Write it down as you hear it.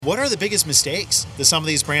What are the biggest mistakes that some of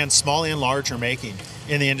these brands, small and large, are making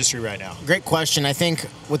in the industry right now? Great question. I think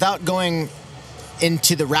without going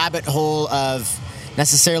into the rabbit hole of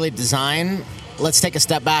necessarily design, let's take a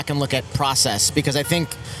step back and look at process, because I think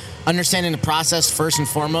understanding the process first and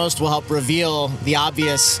foremost will help reveal the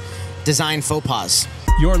obvious design faux pas.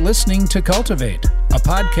 You're listening to Cultivate, a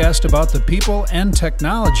podcast about the people and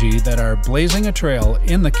technology that are blazing a trail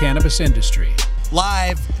in the cannabis industry.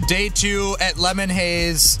 Live, day 2 at Lemon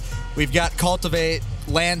Haze. We've got Cultivate,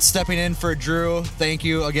 Lance stepping in for Drew. Thank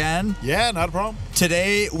you again. Yeah, not a problem.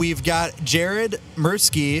 Today, we've got Jared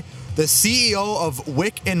Mirsky, the CEO of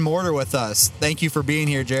Wick and Mortar with us. Thank you for being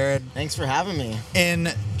here, Jared. Thanks for having me. In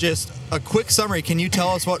just a quick summary, can you tell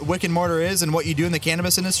us what Wick and Mortar is and what you do in the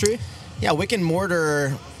cannabis industry? Yeah, Wick and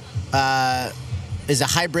Mortar is a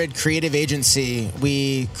hybrid creative agency.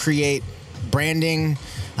 We create branding,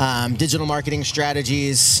 digital marketing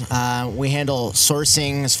strategies. We handle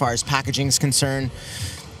sourcing as far as packaging is concerned,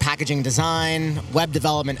 packaging design, web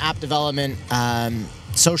development, app development,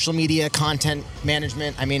 social media, content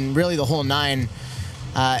management. I mean, really the whole nine.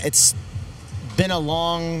 It's been a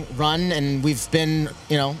long run, and we've been,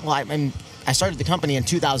 I started the company in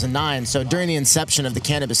 2009, so during the inception of the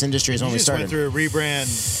cannabis industry is when we started. You just went through a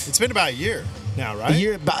rebrand. It's been about a year now, right? A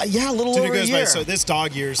year, yeah, a little over a year. So this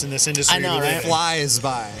dog years in this industry. I know, right? Flies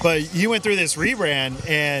by. But you went through this rebrand,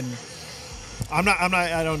 and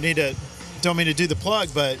I don't mean to do the plug,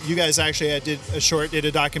 but you guys actually did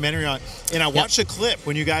a documentary on, and I watched a clip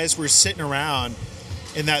when you guys were sitting around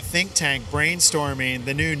in that think tank brainstorming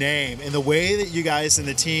the new name, and the way that you guys and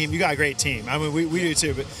the team, you got a great team. I mean, we do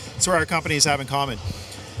too, but it's where our companies have in common.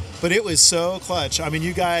 But it was so clutch. I mean,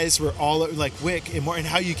 you guys were all like Wick and more, and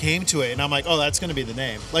how you came to it. And I'm like, oh, that's going to be the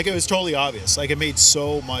name. Like, it was totally obvious. Like, it made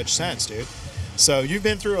so much sense, dude. So you've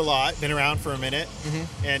been through a lot, been around for a minute.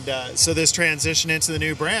 Mm-hmm. And so this transition into the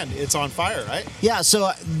new brand, it's on fire, right? Yeah.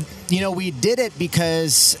 So, we did it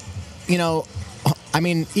because,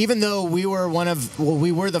 even though we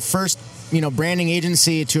were the first, branding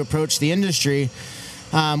agency to approach the industry,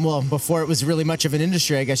 before it was really much of an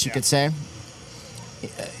industry, I guess you could say.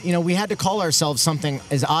 We had to call ourselves something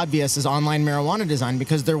as obvious as online marijuana design,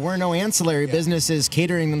 because there were no ancillary businesses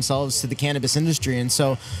catering themselves to the cannabis industry. And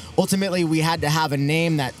so ultimately we had to have a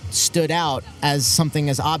name that stood out as something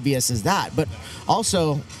as obvious as that. But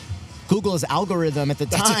also Google's algorithm at the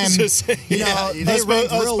time, they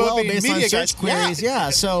ranked real well based on search queries. Yeah.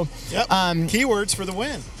 So keywords for the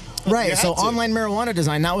win. Right, so online marijuana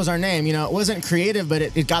design, that was our name. It wasn't creative, but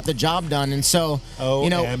it got the job done. And so,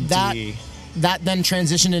 that then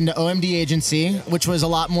transitioned into OMD Agency, which was a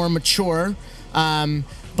lot more mature,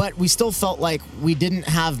 but we still felt like we didn't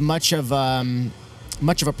have much of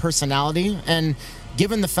a personality. And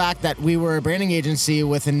given the fact that we were a branding agency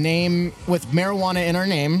with a name with marijuana in our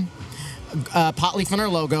name, pot leaf in our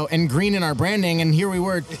logo, and green in our branding, and here we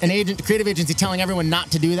were, creative agency telling everyone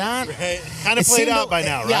not to do that. Right. Kind of played out by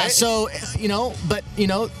now, right? Yeah. So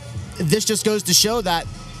this just goes to show that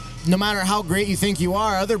no matter how great you think you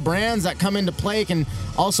are, other brands that come into play can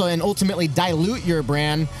also and ultimately dilute your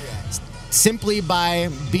brand simply by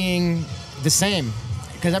being the same.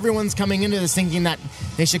 Because everyone's coming into this thinking that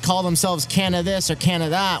they should call themselves Canna this or Canna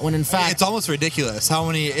that, when in fact it's almost ridiculous how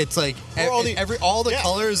many. It's like all the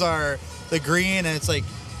colors are the green, and it's like,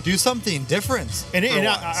 do something different. And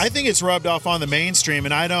I think it's rubbed off on the mainstream,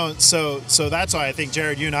 and I don't. So that's why I think,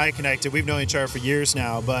 Jared, you and I connected. We've known each other for years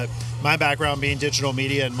now, but my background being digital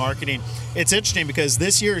media and marketing, it's interesting because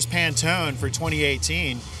this year's Pantone for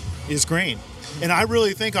 2018 is green. And I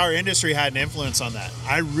really think our industry had an influence on that.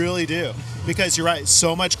 I really do. Because you're right,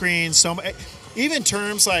 so much green, even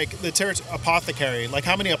terms like the apothecary, like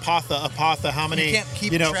how many apotha, how many, you can't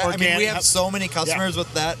keep track. Organic, I mean, we have so many customers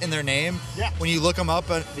with that in their name. Yeah. When you look them up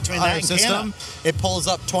on our system, it pulls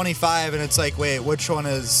up 25, and it's like, wait, which one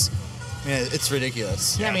is? It's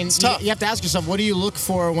ridiculous. Yeah, I mean, it's tough. You have to ask yourself, what do you look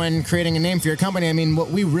for when creating a name for your company? I mean, what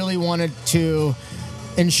we really wanted to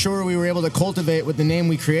ensure we were able to cultivate with the name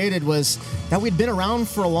we created was that we'd been around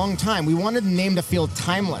for a long time. We wanted the name to feel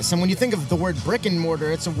timeless. And when you think of the word brick and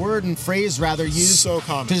mortar, it's a word and phrase rather used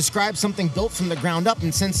to describe something built from the ground up.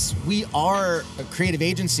 And since we are a creative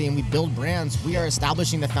agency and we build brands, we are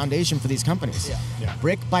establishing the foundation for these companies. Yeah.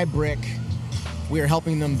 Brick by brick, we are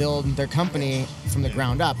helping them build their company from the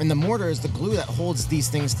ground up. And the mortar is the glue that holds these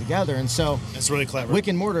things together. And so it's really clever. Wick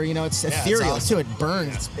and Mortar, it's ethereal too. It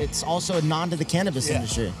burns. Yeah. It's also a nod to the cannabis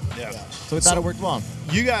industry. Yeah. So we thought it worked well.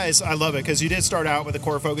 You guys, I love it because you did start out with a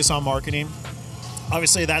core focus on marketing.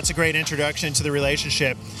 Obviously, that's a great introduction to the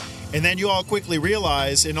relationship. And then you all quickly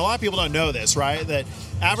realize, and a lot of people don't know this, right, that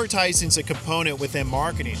advertising is a component within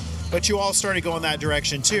marketing. but you all started going that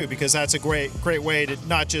direction too, because that's a great way to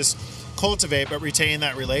not just cultivate but retain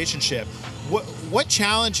that relationship. What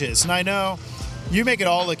challenges? And I know you make it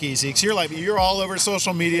all look easy because you're all over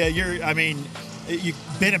social media.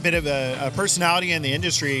 You've been a bit of a personality in the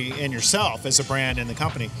industry and yourself as a brand in the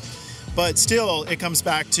company, but still it comes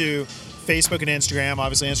back to Facebook and Instagram.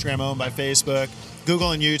 Obviously Instagram owned by Facebook,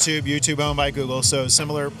 Google and YouTube owned by Google, so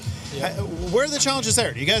similar. Yeah. Where are the challenges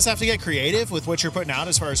there? Do you guys have to get creative with what you're putting out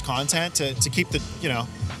as far as content to keep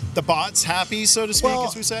the bots happy, so to speak,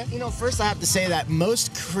 as we say? First I have to say that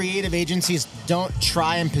most creative agencies don't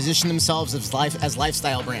try and position themselves as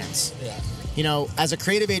lifestyle brands. Yeah. As a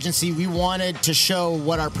creative agency, we wanted to show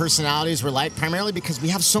what our personalities were like, primarily because we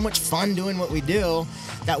have so much fun doing what we do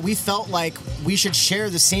that we felt like we should share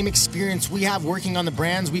the same experience we have working on the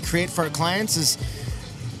brands we create for our clients as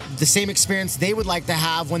the same experience they would like to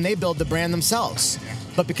have when they build the brand themselves.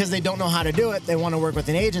 But because they don't know how to do it, they want to work with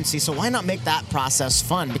an agency. So why not make that process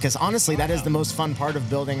fun? Because honestly, that is the most fun part of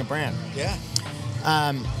building a brand. Yeah.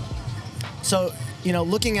 So,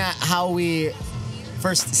 looking at how we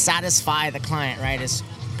first satisfy the client, right, is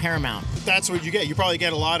paramount. That's what you get. You probably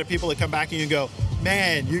get a lot of people that come back to you and go,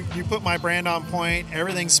 man, you put my brand on point,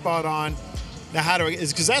 everything's spot on. Now how do I,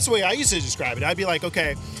 because that's the way I used to describe it. I'd be like,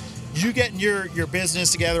 okay, you getting your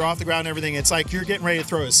business together off the ground and everything, it's like you're getting ready to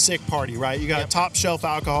throw a sick party, right? You got top shelf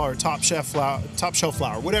alcohol or top shelf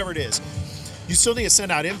flour, whatever it is. You still need to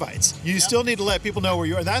send out invites. You still need to let people know where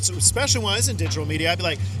you are. And that's especially when I was in digital media. I'd be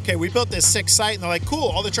like, okay, we built this sick site, and they're like, cool,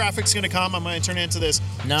 all the traffic's going to come. I'm going to turn it into this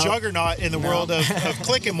juggernaut in the world of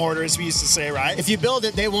click and mortar, as we used to say, right? If you build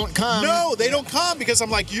it, they won't come. No, they don't come, because I'm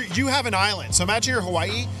like, you have an island. So imagine you're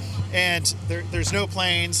Hawaii, and there's no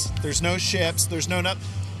planes, there's no ships, there's no nothing.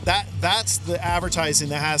 That's the advertising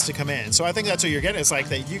that has to come in. So I think that's what you're getting. It's like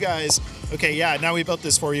that you guys, okay, yeah, now we built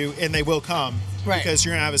this for you, and they will come, right? Because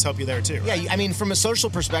you're gonna have us help you there too. Right? Yeah, from a social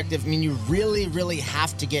perspective, you really, really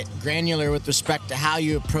have to get granular with respect to how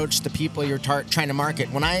you approach the people you're trying to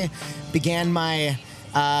market. When I began my,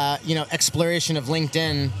 exploration of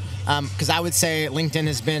LinkedIn, because I would say LinkedIn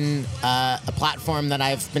has been a platform that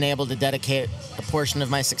I've been able to dedicate a portion of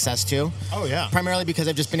my success to. Oh, yeah. Primarily because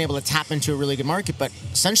I've just been able to tap into a really good market. But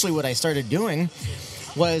essentially what I started doing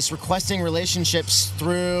was requesting relationships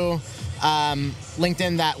through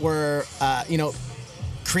LinkedIn that were,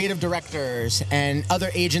 creative directors and other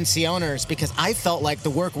agency owners, because I felt like the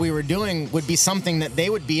work we were doing would be something that they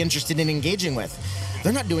would be interested in engaging with.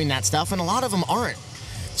 They're not doing that stuff, and a lot of them aren't.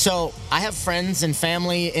 So I have friends and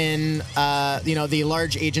family in, the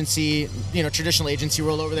large agency, traditional agency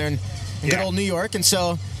world over there in good old New York. And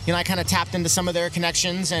so, I kind of tapped into some of their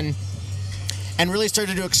connections and really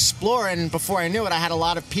started to explore. And before I knew it, I had a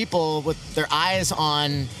lot of people with their eyes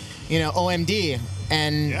on, OMD.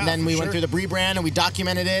 And then we went through the rebrand and we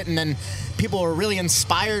documented it. And then people were really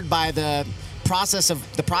inspired by the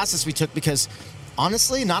process we took, because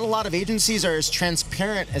honestly, not a lot of agencies are as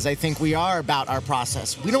transparent as I think we are about our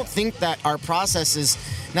process. We don't think that our process is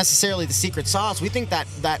necessarily the secret sauce. We think that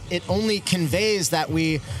it only conveys that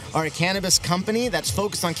we are a cannabis company that's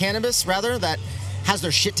focused on cannabis, rather, that has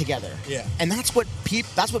their shit together. Yeah. And that's what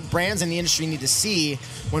brands in the industry need to see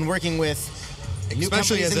when working with new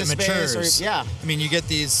especially companies as in it the matures. Space. You get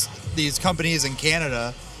these companies in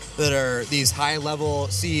Canada that are these high-level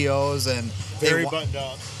CEOs and very buttoned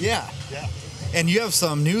up. Yeah. Yeah. And you have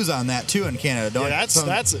some news on that too in Canada, don't you?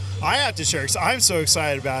 That's I have to share, because I'm so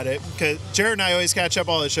excited about it, because Jared and I always catch up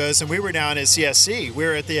all the shows, and we were down at CSC. We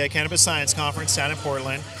were at the Cannabis Science Conference down in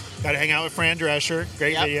Portland. Got to hang out with Fran Drescher.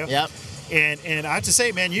 Great video. Yep. And I have to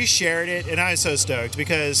say, man, you shared it, and I was so stoked,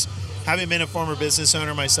 because having been a former business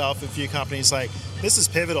owner myself, a few companies, like, this is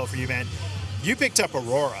pivotal for you, man. You picked up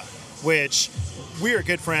Aurora, which we are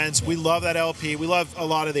good friends. We love that LP. We love a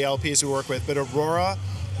lot of the LPs we work with, but Aurora,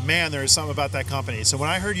 man, there's something about that company. So when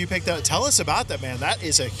I heard you picked up, tell us about that, man. That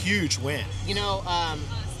is a huge win.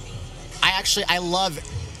 I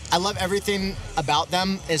love everything about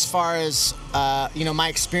them as far as my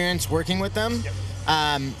experience working with them.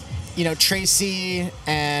 Yep. Tracy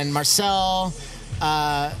and Marcel,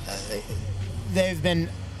 they've been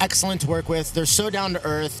excellent to work with. They're so down to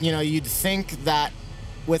earth. You'd think that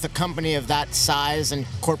with a company of that size and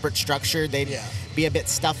corporate structure, they'd be a bit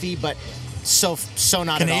stuffy, but so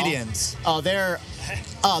not Canadians. At all.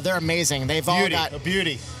 They're amazing. They've all got a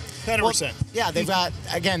beauty. 100%. Yeah, they've got,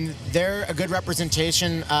 again, they're a good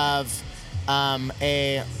representation of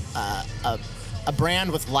a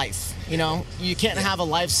brand with life. You can't have a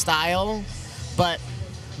lifestyle, but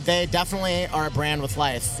they definitely are a brand with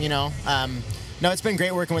life. No, it's been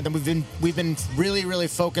great working with them. We've been really, really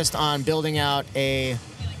focused on building out a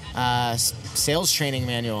sales training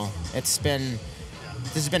manual. This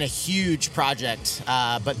has been a huge project,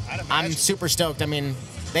 but I'm super stoked. I mean,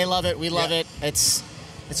 they love it. We love it. It's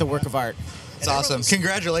a work of art. It's awesome.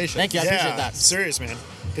 Congratulations. Thank you. I appreciate that. Serious, man.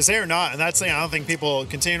 Because they are not, and that's the thing. I don't think people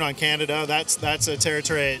continue on Canada. That's a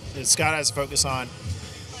territory that Scott has to focus on.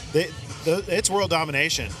 It's world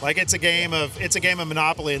domination. Like it's a game of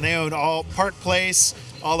Monopoly, and they own all Park Place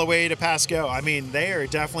all the way to Pasco. I mean, they are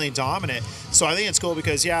definitely dominant. So I think it's cool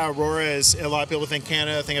because Aurora is, a lot of people think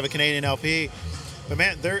Canada, think of a Canadian LP. But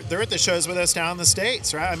man, they're at the shows with us down in the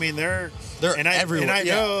States, right? I mean, they're everywhere. And I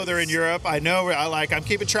know they're in Europe. I know I'm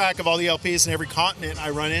keeping track of all the LPs in every continent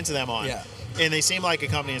I run into them on. Yeah. And they seem like a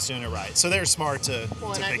company that's doing it right. So they're smart to.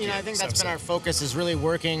 I think that's been our focus, is really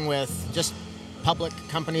working with just public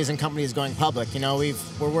companies and companies going public.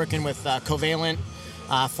 We're working with Covalent,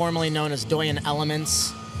 formerly known as Doyen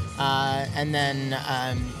Elements, and then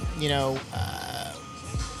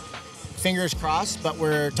fingers crossed, but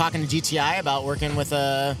we're talking to GTI about working with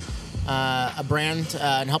a brand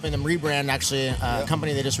and helping them rebrand, actually, a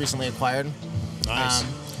company they just recently acquired. Nice.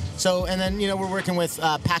 And then we're working with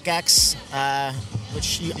PackX,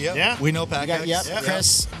 which we know PackX.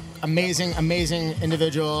 Chris, amazing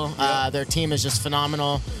individual. Their team is just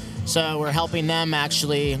phenomenal. So we're helping them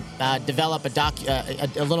actually develop a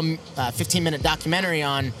little 15-minute documentary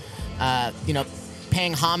on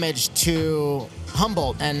paying homage to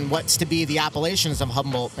Humboldt and what's to be the appellations of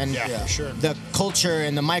Humboldt, and for sure. the culture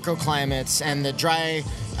and the microclimates and the dry,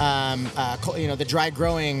 the dry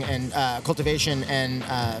growing and cultivation and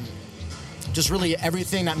just really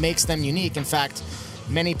everything that makes them unique. In fact,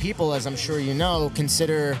 many people, as I'm sure you know,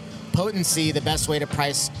 consider potency the best way to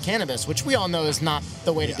price cannabis, which we all know is not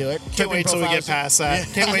the way to do it. Can't wait till we get past that.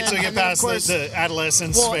 Can't wait till we get past the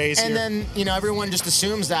adolescence phase. And then everyone just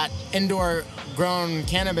assumes that indoor grown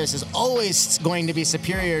cannabis is always going to be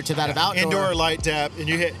superior to that of outdoor. Indoor light depth, and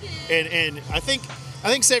you hit, and I think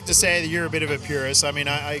safe to say that you're a bit of a purist. I mean,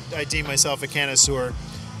 I deem myself a connoisseur.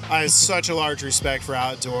 I have such a large respect for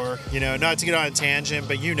outdoor. Not to get on a tangent,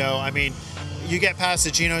 but I mean, you get past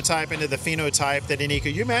the genotype into the phenotype that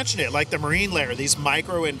Anika, you mentioned it, like the marine layer, these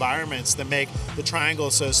micro environments that make the triangle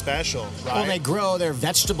so special, right? Well, they grow their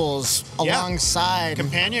vegetables alongside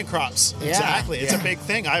companion crops. Yeah. Exactly. It's a big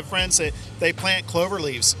thing. I have friends that they plant clover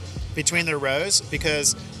leaves between their rows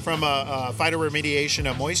because from a phytoremediation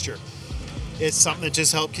of moisture. It's something that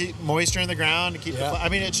just helps keep moisture in the ground. To keep I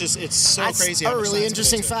mean, it's so That's crazy. A really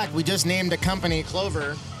interesting fact. We just named a company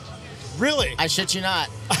Clover. Really? I shit you not.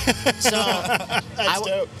 So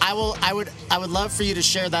dope. I would love for you to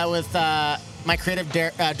share that with my creative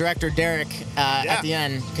director Derek at the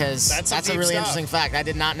end, because that's a really interesting fact. I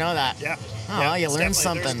did not know that. Yeah. Oh, you learn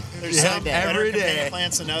something. There's some every day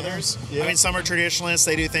plants than others. I mean, some are traditionalists.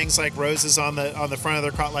 They do things like roses on the front of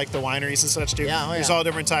their crop, like the wineries and such do. There's all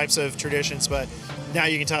different types of traditions, but now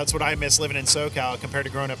you can tell it's what I miss living in SoCal compared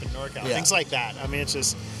to growing up in NorCal. Things like that. I mean, it's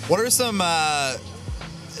just. What are some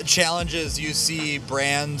challenges you see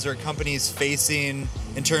brands or companies facing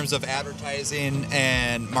in terms of advertising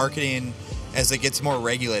and marketing as it gets more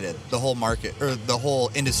regulated, the whole market or the whole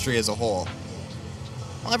industry as a whole?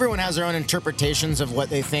 Well, everyone has their own interpretations of what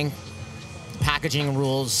they think packaging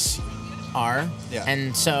rules are. Yeah.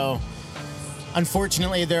 And so,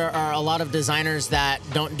 unfortunately, there are a lot of designers that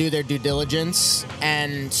don't do their due diligence.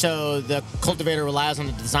 And so the cultivator relies on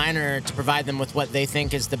the designer to provide them with what they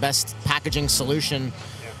think is the best packaging solution,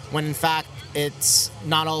 when in fact it's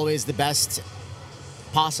not always the best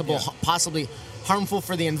possible, possibly harmful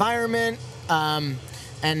for the environment. And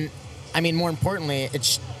I mean, more importantly,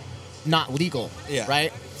 it's not legal,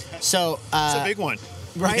 right? So it's a big one,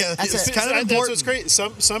 right? Yeah, that's kind of important. That's what's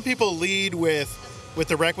great. Some people lead with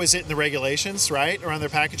the requisite and the regulations, right, around their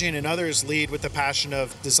packaging, and others lead with the passion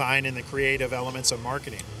of design and the creative elements of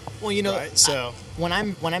marketing. Well, right? So when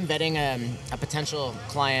I'm vetting a potential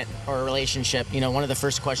client or a relationship, one of the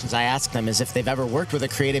first questions I ask them is if they've ever worked with a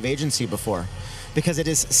creative agency before, because it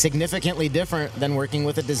is significantly different than working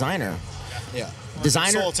with a designer. Yeah.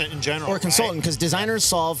 Designer, consultant in general, or consultant, because designers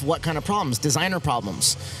solve what kind of problems? Designer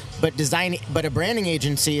problems, but a branding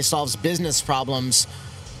agency solves business problems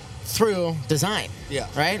through design,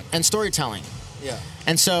 right, and storytelling,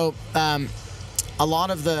 and so a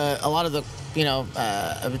lot of the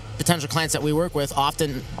potential clients that we work with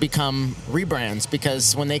often become rebrands,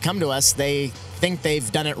 because when they come to us, they think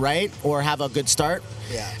they've done it right or have a good start.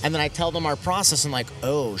 And then I tell them our process and like,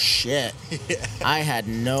 oh shit, I had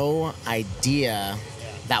no idea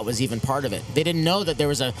that was even part of it. They didn't know that there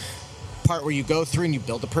was a part where you go through and you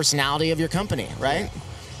build the personality of your company, right?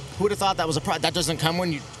 Who would have thought that was that doesn't come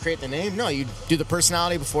when you create the name? No, you do the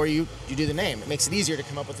personality before you do the name. It makes it easier to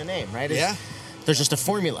come up with the name, right? Yeah. There's just a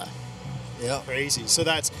formula. Yeah. Crazy. So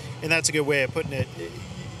that's a good way of putting it.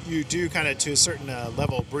 You do kind of, to a certain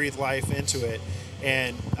level, breathe life into it.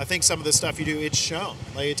 And I think some of the stuff you do, it's shown.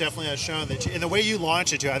 Like, it definitely has shown that, and the way you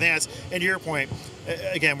launch it too. I think that's, and to your point,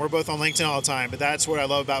 again, we're both on LinkedIn all the time, but that's what I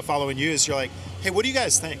love about following you is you're like, hey, what do you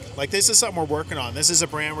guys think? Like, this is something we're working on. This is a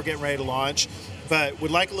brand we're getting ready to launch, but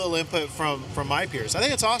would like a little input from my peers. I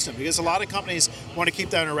think it's awesome because a lot of companies want to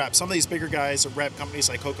keep that under wraps. Some of these bigger guys that rep companies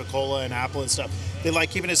like Coca-Cola and Apple and stuff, they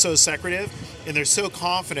like keeping it so secretive, and they're so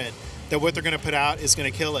confident that what they're going to put out is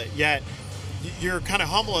going to kill it. Yet, you're kind of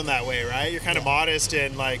humble in that way, right? You're kind of modest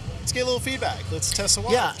and like, let's get a little feedback. Let's test the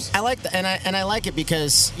waters. Yeah, I like that, and I like it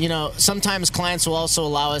because sometimes clients will also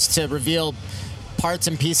allow us to reveal parts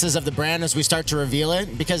and pieces of the brand as we start to reveal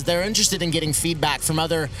it because they're interested in getting feedback from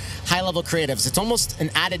other high-level creatives. It's almost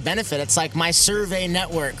an added benefit. It's like my survey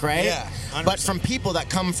network, right? Yeah, 100%. But from people that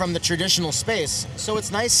come from the traditional space. So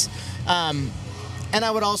it's nice. And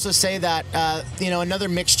I would also say that another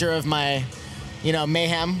mixture of my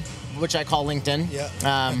mayhem, which I call LinkedIn,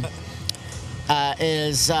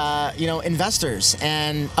 is investors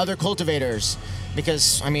and other cultivators,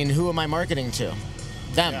 because who am I marketing to?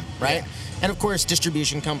 Them, right? Yeah. And of course,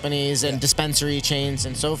 distribution companies and dispensary chains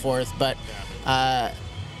and so forth. But I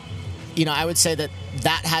would say that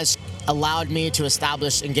has allowed me to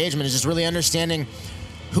establish engagement, is just really understanding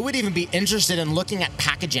who would even be interested in looking at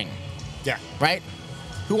packaging. Yeah. Right?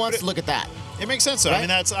 Who wants to look at that? It makes sense, though.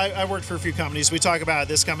 Right? I worked for a few companies. We talk about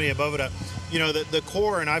this company at Boveda. The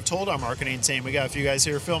core, and I've told our marketing team, we got a few guys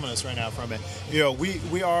here filming us right now from it.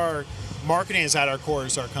 We are, marketing is at our core,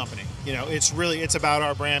 is our company. It's about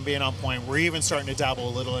our brand being on point. We're even starting to dabble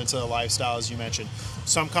a little into the lifestyle, as you mentioned.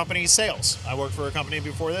 Some companies, sales. I worked for a company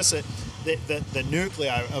before this. The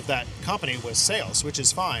nuclei of that company was sales, which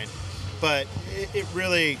is fine. But it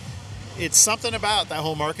really... It's something about that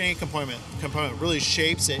whole marketing component really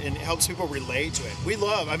shapes it and helps people relate to it. We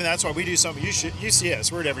love, that's why we do something. You see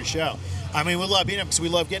us, we're at every show. We love being up because we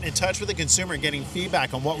love getting in touch with the consumer and getting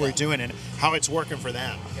feedback on what we're doing and how it's working for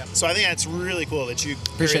them. Yep. So I think that's really cool that you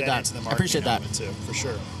appreciate that into the marketing. I appreciate that too, for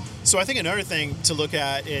sure. So I think another thing to look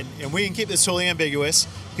at, and we can keep this totally ambiguous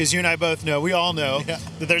because you and I both know, we all know that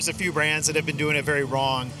there's a few brands that have been doing it very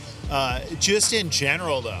wrong. Just in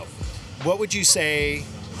general, though, what would you say?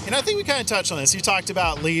 And I think we kind of touched on this. You talked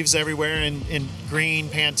about leaves everywhere in green,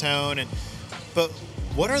 Pantone, but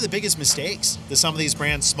what are the biggest mistakes that some of these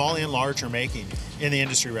brands, small and large, are making in the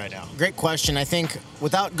industry right now? Great question. I think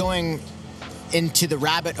without going into the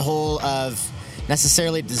rabbit hole of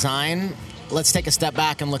necessarily design, let's take a step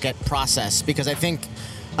back and look at process, because I think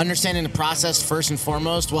understanding the process first and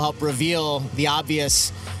foremost will help reveal the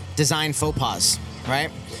obvious design faux pas, right?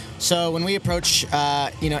 So when we approach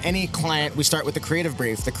any client, we start with the creative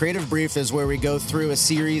brief. The creative brief is where we go through a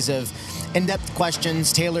series of in-depth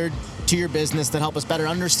questions tailored to your business that help us better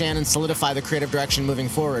understand and solidify the creative direction moving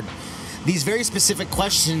forward. These very specific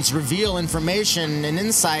questions reveal information and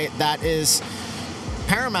insight that is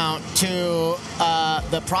paramount to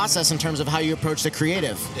the process in terms of how you approach the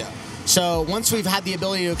creative. Yeah. So once we've had the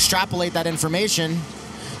ability to extrapolate that information,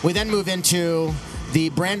 we then move into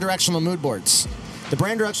the brand directional mood boards. The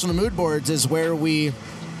brand directional mood boards is where I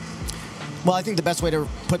think the best way to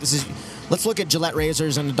put this is, let's look at Gillette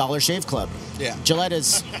razors and the Dollar Shave Club. Yeah. Gillette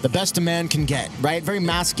is the best a man can get, right? Very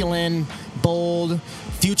masculine, bold,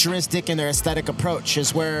 futuristic in their aesthetic approach,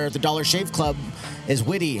 is where the Dollar Shave Club is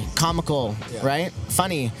witty, comical, right?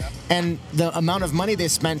 Funny. Yeah. And the amount of money they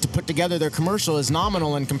spent to put together their commercial is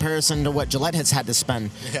nominal in comparison to what Gillette has had to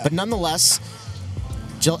spend. Yeah. But nonetheless,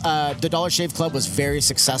 the Dollar Shave Club was very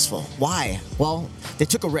successful. Why? Well, they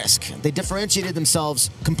took a risk. They differentiated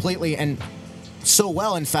themselves completely, and so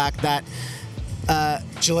well, in fact, that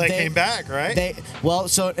Gillette came back, right? The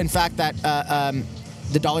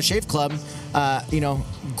Dollar Shave Club,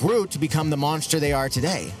 grew to become the monster they are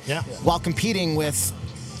today. Yeah. While competing with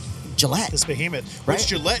Gillette. This behemoth. Right? Which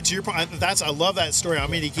Gillette, to your point, I love that story. I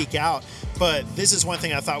mean to geek out, but this is one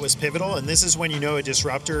thing I thought was pivotal, and this is when a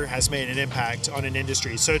disruptor has made an impact on an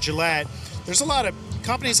industry. So Gillette, there's a lot of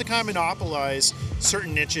companies that kind of monopolize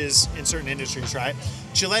certain niches in certain industries, right?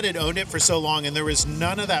 Gillette had owned it for so long, and there was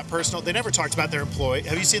none of that personal. They never talked about their employee.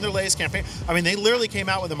 Have you seen their latest campaign? They literally came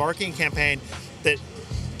out with a marketing campaign that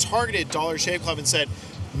targeted Dollar Shave Club and said,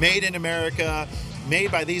 "Made in America."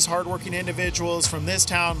 made by these hardworking individuals from this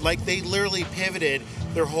town. Like, they literally pivoted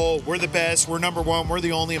their whole, we're the best, we're number one, we're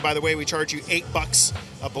the only, and by the way, we charge you $8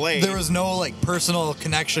 a blade. There was no like personal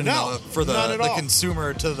connection No, for none the at all.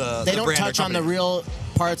 consumer to the They the don't brand or touch on the company. real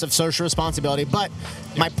parts of social responsibility. But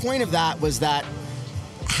my point of that was that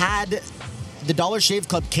had the Dollar Shave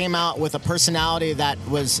Club came out with a personality that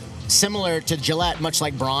was similar to Gillette, much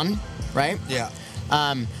like Braun, right? Yeah.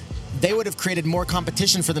 They would have created more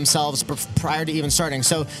competition for themselves prior to even starting.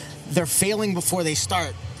 So they're failing before they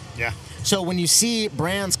start. Yeah. So when you see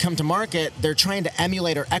brands come to market, they're trying to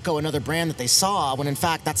emulate or echo another brand that they saw, when in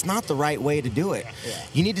fact that's not the right way to do it. Yeah.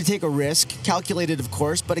 You need to take a risk, calculated of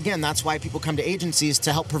course, but again, that's why people come to agencies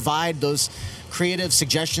to help provide those creative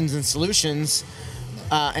suggestions and solutions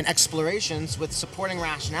and explorations with supporting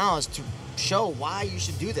rationales to show why you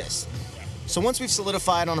should do this. So once we've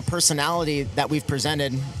solidified on a personality that we've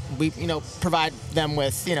presented, we provide them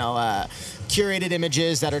with curated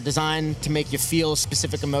images that are designed to make you feel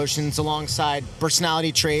specific emotions alongside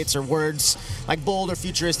personality traits or words like bold or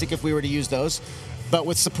futuristic if we were to use those, but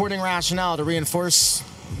with supporting rationale to reinforce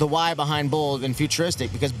the why behind bold and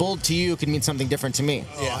futuristic, because bold to you can mean something different to me.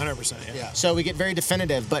 Oh, 100%. Yeah. So we get very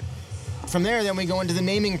definitive, but from there then we go into the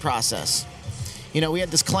naming process. We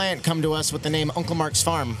had this client come to us with the name Uncle Mark's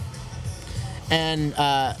Farm. And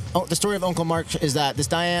the story of Uncle Mark is that this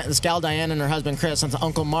gal Diane and her husband Chris sent to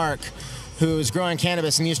Uncle Mark, who's growing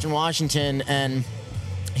cannabis in Eastern Washington, and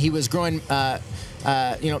he was growing,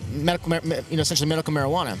 essentially medical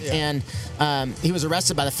marijuana. Yeah. And he was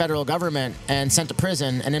arrested by the federal government and sent to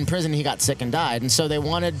prison. And in prison, he got sick and died. And so they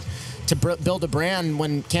wanted to build a brand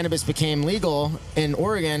when cannabis became legal in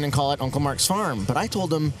Oregon and call it Uncle Mark's Farm. But I told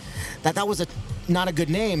them that was not a good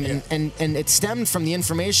name, Yeah. and it stemmed from the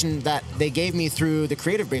information that they gave me through the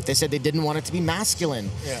creative brief. They said they didn't want it to be masculine.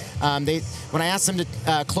 Yeah. When I asked them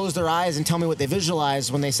to close their eyes and tell me what they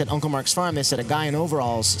visualized when they said Uncle Mark's Farm, they said a guy in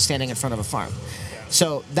overalls standing in front of a farm.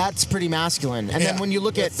 So that's pretty masculine. And then Yeah, when you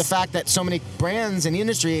look at the fact that so many brands in the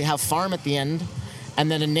industry have farm at the end, and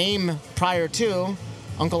then a name prior to,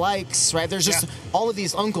 Uncle Ike's, right? There's just all of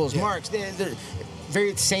these uncles, Marks, they're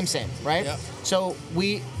very same, right? Yeah. So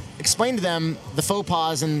we explained to them the faux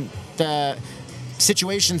pas and the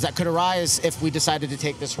situations that could arise if we decided to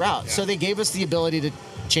take this route. Yeah. So they gave us the ability to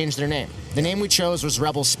change their name. The name we chose was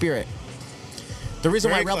Rebel Spirit. The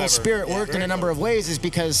reason Very why Rebel clever. Spirit Yeah, worked in very a number of ways is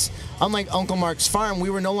because, unlike Uncle Mark's Farm,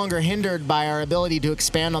 we were no longer hindered by our ability to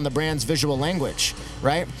expand on the brand's visual language,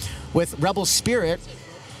 right? With Rebel Spirit,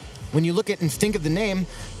 when you look at and think of the name,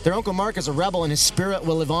 their Uncle Mark is a rebel and his spirit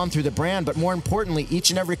will live on through the brand, but more importantly,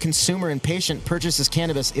 each and every consumer and patient purchases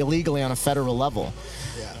cannabis illegally on a federal level.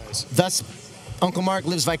 Yeah. Thus, Uncle Mark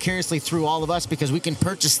lives vicariously through all of us because we can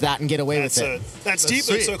purchase that and get away with it. That's deep,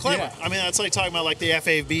 but sweet. so clever. Yeah. I mean, that's like talking about like the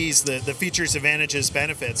FABs, the features, advantages,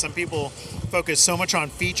 benefits. Some people focus so much on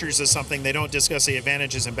features of something they don't discuss the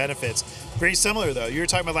advantages and benefits. Very similar though. You're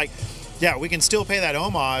talking about like, yeah, we can still pay that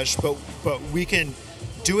homage, but we can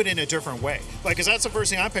do it in a different way. Like, because that's the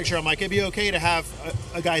first thing I picture. I'm like, it'd be okay to have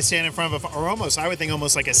a guy stand in front of or almost, I would think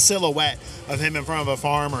almost like a silhouette of him in front of a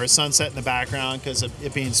farm or a sunset in the background because of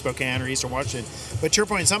it being Spokane or Eastern Washington. But to your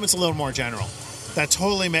point, something's a little more general. That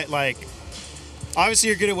totally meant like, obviously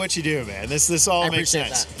you're good at what you do, man. This all I makes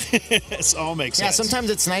appreciate sense. This all makes Yeah, sense.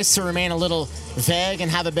 sometimes it's nice to remain a little vague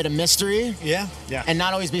and have a bit of mystery. Yeah. Yeah. And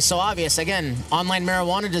not always be so obvious. Again, online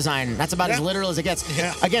marijuana design, that's about as Yeah. literal as it gets.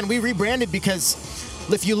 Yeah. Again, we rebranded because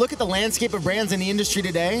if you look at the landscape of brands in the industry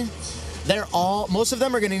today, most of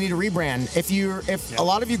them are going to need a rebrand. If a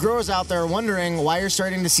lot of you growers out there are wondering why you're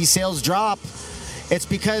starting to see sales drop, it's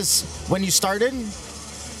because when you started,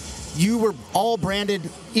 you were all branded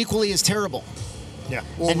equally as terrible. Yeah.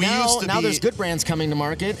 Well, And we now, used to now be- there's good brands coming to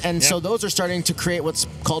market, and so Yeah. those are starting to create what's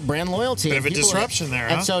called brand loyalty. Bit of a People are- disruption there,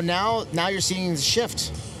 And huh? so now you're seeing the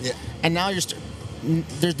shift, Yeah. and now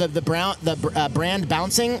there's the brand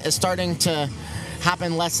bouncing is starting to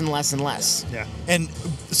happen less and less and less. Yeah. And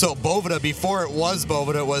so Boveda, before it was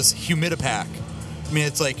Boveda, it was Humidipack. I mean,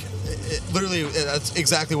 it's like, literally, that's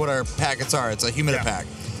exactly what our packets are. It's a Humidipack.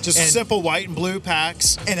 Just and, simple white and blue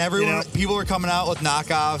packs. And everyone, you know? people are coming out with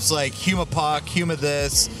knockoffs like Humipuck, Huma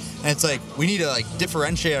this, and it's like we need to like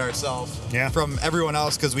differentiate ourselves from everyone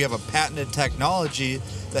else because we have a patented technology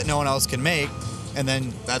that no one else can make. And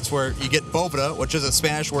then that's where you get Boveda, which is a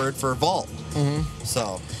Spanish word for vault. Mm-hmm.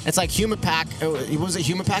 So It's like Humipack. What was it,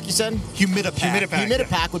 Humipack you said? Humidipack.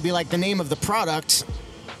 Humidipack would be like the name of the product,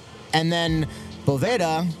 and then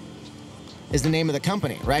Boveda is the name of the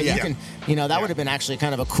company, right? Yeah. That would have been actually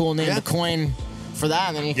kind of a cool name to coin for that,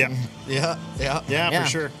 and then you can. Yeah. Yeah, for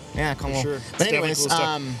sure. Yeah, cool. For sure. But It's anyways,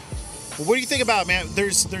 definitely cool stuff. Well, what do you think about, man?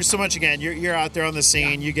 There's so much. Again, you're out there on the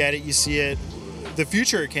scene. You get it. You see it. The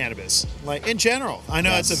future of cannabis, like in general. I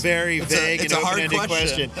know it's a very vague and open-ended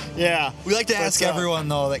question. Yeah, we like to ask everyone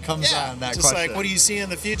though that comes on that just question. Like, what do you see in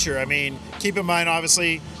the future? I mean, keep in mind,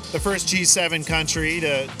 obviously, the first G7 country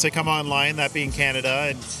to come online, that being Canada,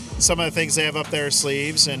 and some of the things they have up their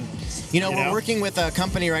sleeves. And we're working with a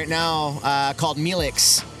company right now called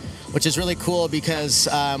Melix, which is really cool because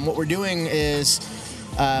what we're doing is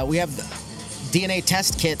we have DNA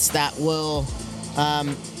test kits that will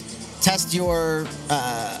test your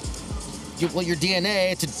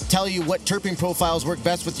DNA to tell you what terpene profiles work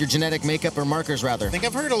best with your genetic makeup or markers, rather. I think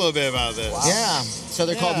I've heard a little bit about this. Wow. Yeah, so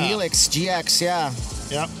they're called Melix GX. Yeah.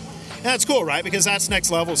 Yep. And that's cool, right? Because that's next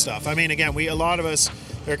level stuff. I mean, again, a lot of us,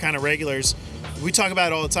 they're kind of regulars. We talk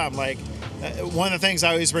about it all the time. Like, one of the things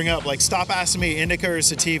I always bring up, like, stop asking me indica or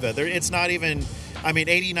sativa. It's not even. I mean,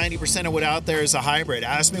 80-90% of what out there is a hybrid.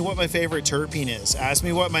 Ask me what my favorite terpene is. Ask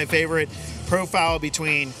me what my favorite profile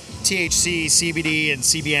between THC, CBD, and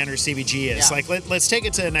CBN or CBG is. Yeah. Like, let's take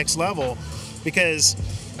it to the next level, because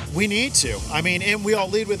we need to. I mean, and we all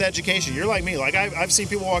lead with education. You're like me. Like, I've seen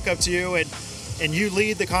people walk up to you, and you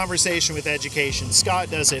lead the conversation with education.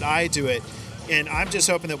 Scott does it. I do it. And I'm just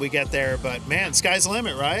hoping that we get there. But, man, sky's the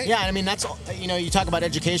limit, right? Yeah, I mean, that's, you talk about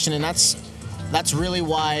education, and that's really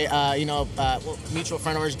why, mutual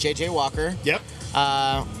friend of ours, JJ Walker. Yep.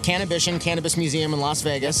 Cannabition, Cannabis Museum in Las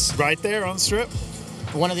Vegas. Right there on the Strip.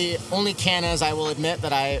 One of the only cannas I will admit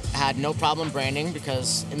that I had no problem branding,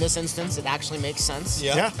 because in this instance, it actually makes sense.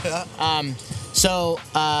 Yeah.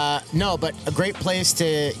 No, but a great place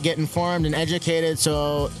to get informed and educated.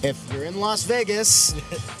 So if you're in Las Vegas,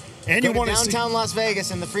 and you want to downtown Las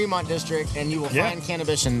Vegas in the Fremont district, and you will find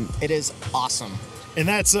Cannabition. It is awesome. And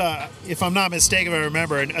that's, if I'm not mistaken, if I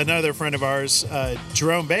remember, another friend of ours,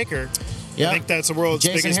 Jerome Baker. Yep. I think that's the world's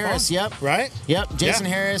Jason biggest Harris, bong. yep. Right? Yep, Jason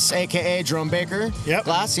Harris, a.k.a. Jerome Baker. Yep.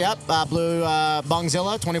 Glass, yep. Blue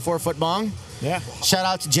Bongzilla, 24-foot bong. Yeah. Shout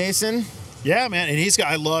out to Jason. Yeah, man. And he's got,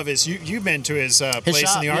 I love you've been to his place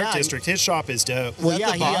shop, in the art district. His shop is dope. Is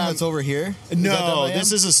that the bomb that's over here? No,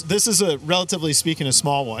 this is a relatively speaking a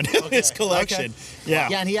small one. His collection. Okay. Yeah.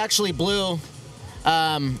 Yeah, and he actually blew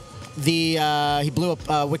he blew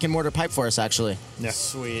a wick and mortar pipe for us, actually. Yeah.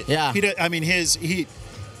 Sweet. Yeah.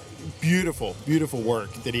 Beautiful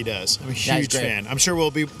work that he does. I'm a huge great. fan. I'm sure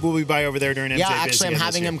we'll be by over there during MJ. Yeah, actually, I'm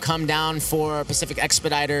having him come down for Pacific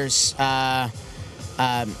Expeditors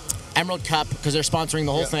Emerald Cup, because they're sponsoring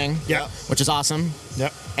the whole thing. Yeah. Which is awesome.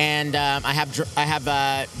 Yep. And I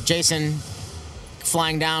have Jason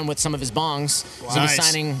flying down with some of his bongs. Wow. So he's Nice.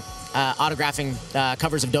 signing, autographing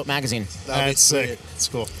covers of Dope Magazine. That's sick. That's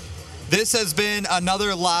cool. This has been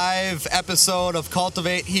another live episode of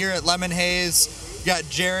Cultivate here at Lemon Haze. We got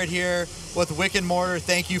Jared here with Wick and Mortar.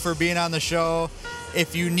 Thank you for being on the show.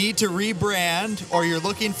 If you need to rebrand or you're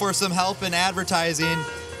looking for some help in advertising,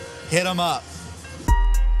 hit them up.